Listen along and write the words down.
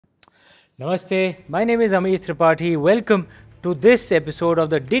Namaste, my name is Amish Tripathi. Welcome to this episode of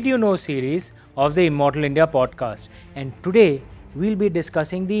the Did You Know series of the Immortal India podcast. And today we'll be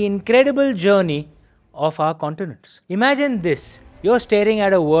discussing the incredible journey of our continents. Imagine this, you're staring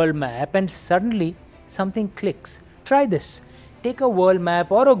at a world map and suddenly something clicks. Try this. Take a world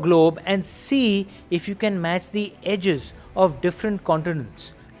map or a globe and see if you can match the edges of different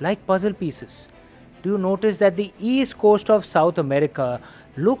continents like puzzle pieces. Do you notice that the east coast of South America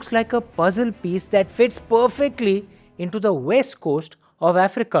looks like a puzzle piece that fits perfectly into the west coast of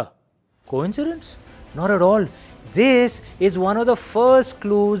Africa? Coincidence? Not at all. This is one of the first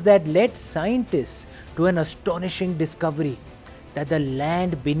clues that led scientists to an astonishing discovery that the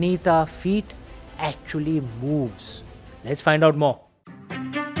land beneath our feet actually moves. Let's find out more.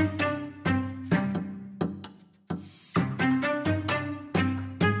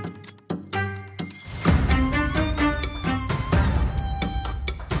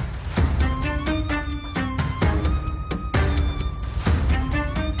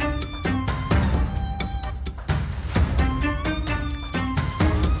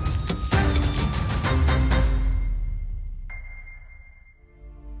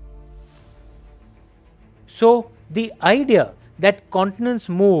 So, the idea that continents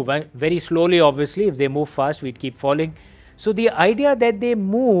move, and very slowly obviously, if they move fast we'd keep falling. So, the idea that they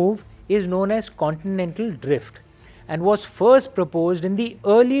move is known as continental drift and was first proposed in the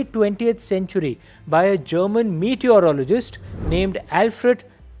early 20th century by a German meteorologist named Alfred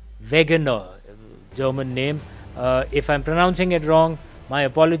Wegener. German name, if I'm pronouncing it wrong, my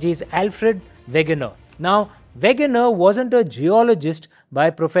apologies, Alfred Wegener. Now, Wegener wasn't a geologist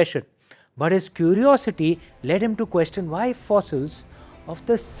by profession, but his curiosity led him to question why fossils of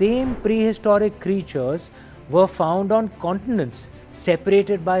the same prehistoric creatures were found on continents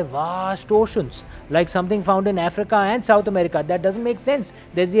separated by vast oceans, like something found in Africa and South America. That doesn't make sense.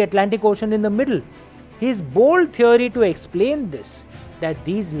 There's the Atlantic Ocean in the middle. His bold theory to explain this, that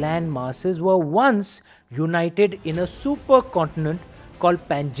these land masses were once united in a supercontinent called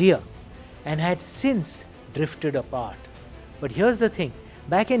Pangea and had since drifted apart. But here's the thing.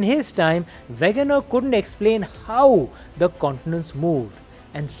 Back in his time, Wegener couldn't explain how the continents moved,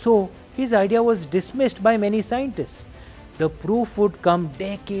 and so his idea was dismissed by many scientists. The proof would come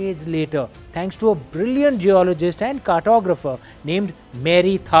decades later, thanks to a brilliant geologist and cartographer named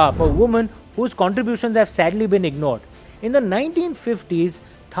Marie Tharp, a woman whose contributions have sadly been ignored. In the 1950s,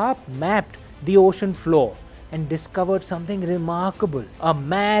 Tharp mapped the ocean floor and discovered something remarkable, a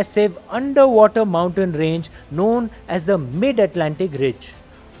massive underwater mountain range known as the Mid-Atlantic Ridge.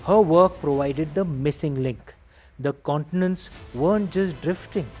 Her work provided the missing link. The continents weren't just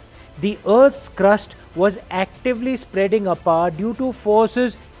drifting. The Earth's crust was actively spreading apart due to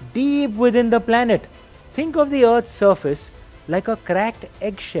forces deep within the planet. Think of the Earth's surface like a cracked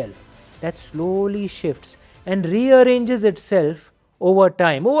eggshell that slowly shifts and rearranges itself over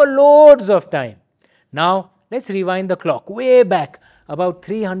time, over loads of time. Now, let's rewind the clock way back, about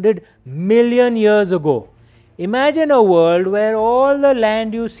 300 million years ago. Imagine a world where all the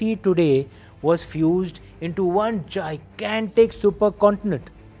land you see today was fused into one gigantic supercontinent,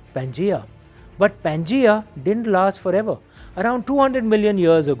 Pangea. But Pangea didn't last forever. Around 200 million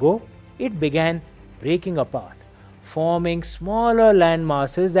years ago, it began breaking apart, forming smaller land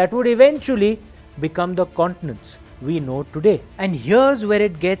masses that would eventually become the continents we know today. And here's where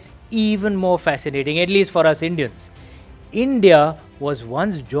it gets even more fascinating, at least for us Indians. India was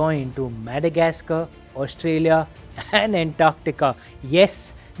once joined to Madagascar, Australia and Antarctica.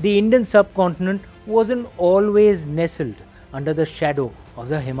 Yes, the Indian subcontinent wasn't always nestled under the shadow of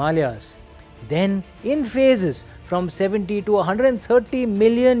the Himalayas. Then, in phases from 70 to 130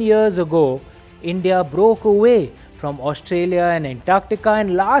 million years ago, India broke away from Australia and Antarctica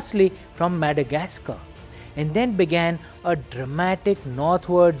and lastly from Madagascar, and then began a dramatic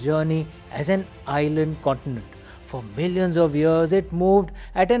northward journey as an island continent. For millions of years, it moved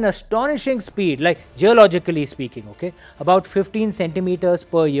at an astonishing speed, like geologically speaking, okay, about 15 centimeters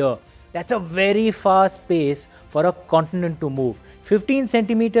per year. That's a very fast pace for a continent to move. 15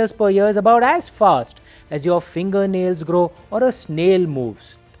 centimeters per year is about as fast as your fingernails grow or a snail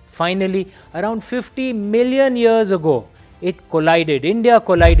moves. Finally, around 50 million years ago, India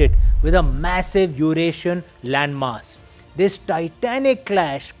collided with a massive Eurasian landmass. This titanic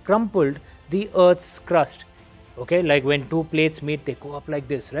clash crumpled the Earth's crust. Okay, like when two plates meet, they go up like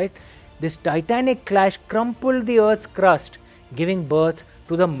this, right? This titanic clash crumpled the Earth's crust, giving birth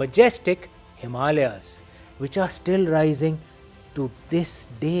to the majestic Himalayas, which are still rising to this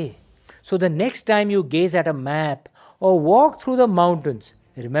day. So the next time you gaze at a map or walk through the mountains,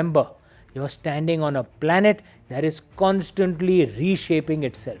 remember, You're standing on a planet that is constantly reshaping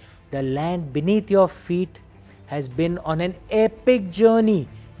itself. The land beneath your feet has been on an epic journey,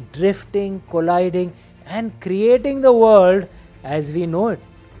 drifting, colliding, and creating the world as we know it.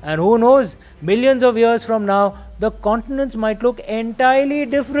 And who knows, millions of years from now, the continents might look entirely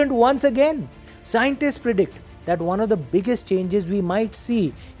different once again. Scientists predict that one of the biggest changes we might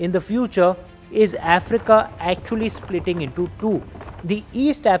see in the future is Africa actually splitting into two. The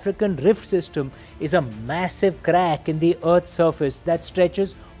East African Rift System is a massive crack in the Earth's surface that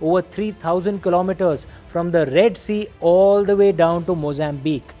stretches over 3,000 kilometers from the Red Sea all the way down to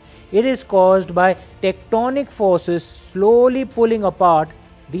Mozambique. It is caused by tectonic forces slowly pulling apart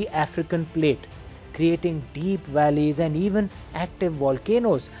the African plate, creating deep valleys and even active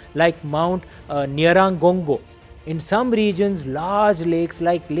volcanoes like Mount Nyiragongo. In some regions, large lakes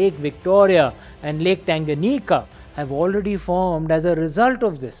like Lake Victoria and Lake Tanganyika have already formed as a result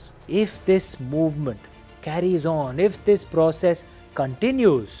of this. If this movement carries on, if this process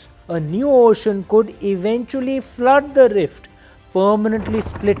continues, a new ocean could eventually flood the rift, permanently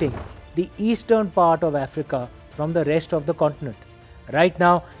splitting the eastern part of Africa from the rest of the continent. Right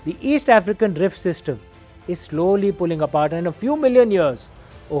now, the East African Rift System is slowly pulling apart, and in a few million years,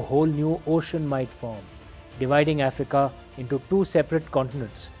 a whole new ocean might form, dividing Africa into two separate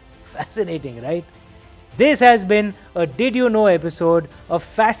continents. Fascinating, right? This has been a Did You Know episode, a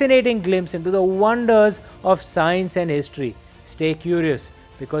fascinating glimpse into the wonders of science and history. Stay curious,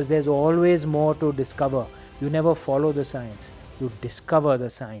 because there's always more to discover. You never follow the science, you discover the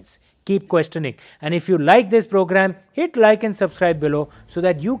science. Keep questioning. And if you like this program, hit like and subscribe below so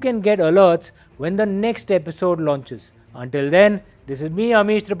that you can get alerts when the next episode launches. Until then, this is me,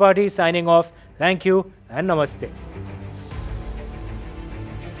 Amish Tripathi, signing off. Thank you and namaste.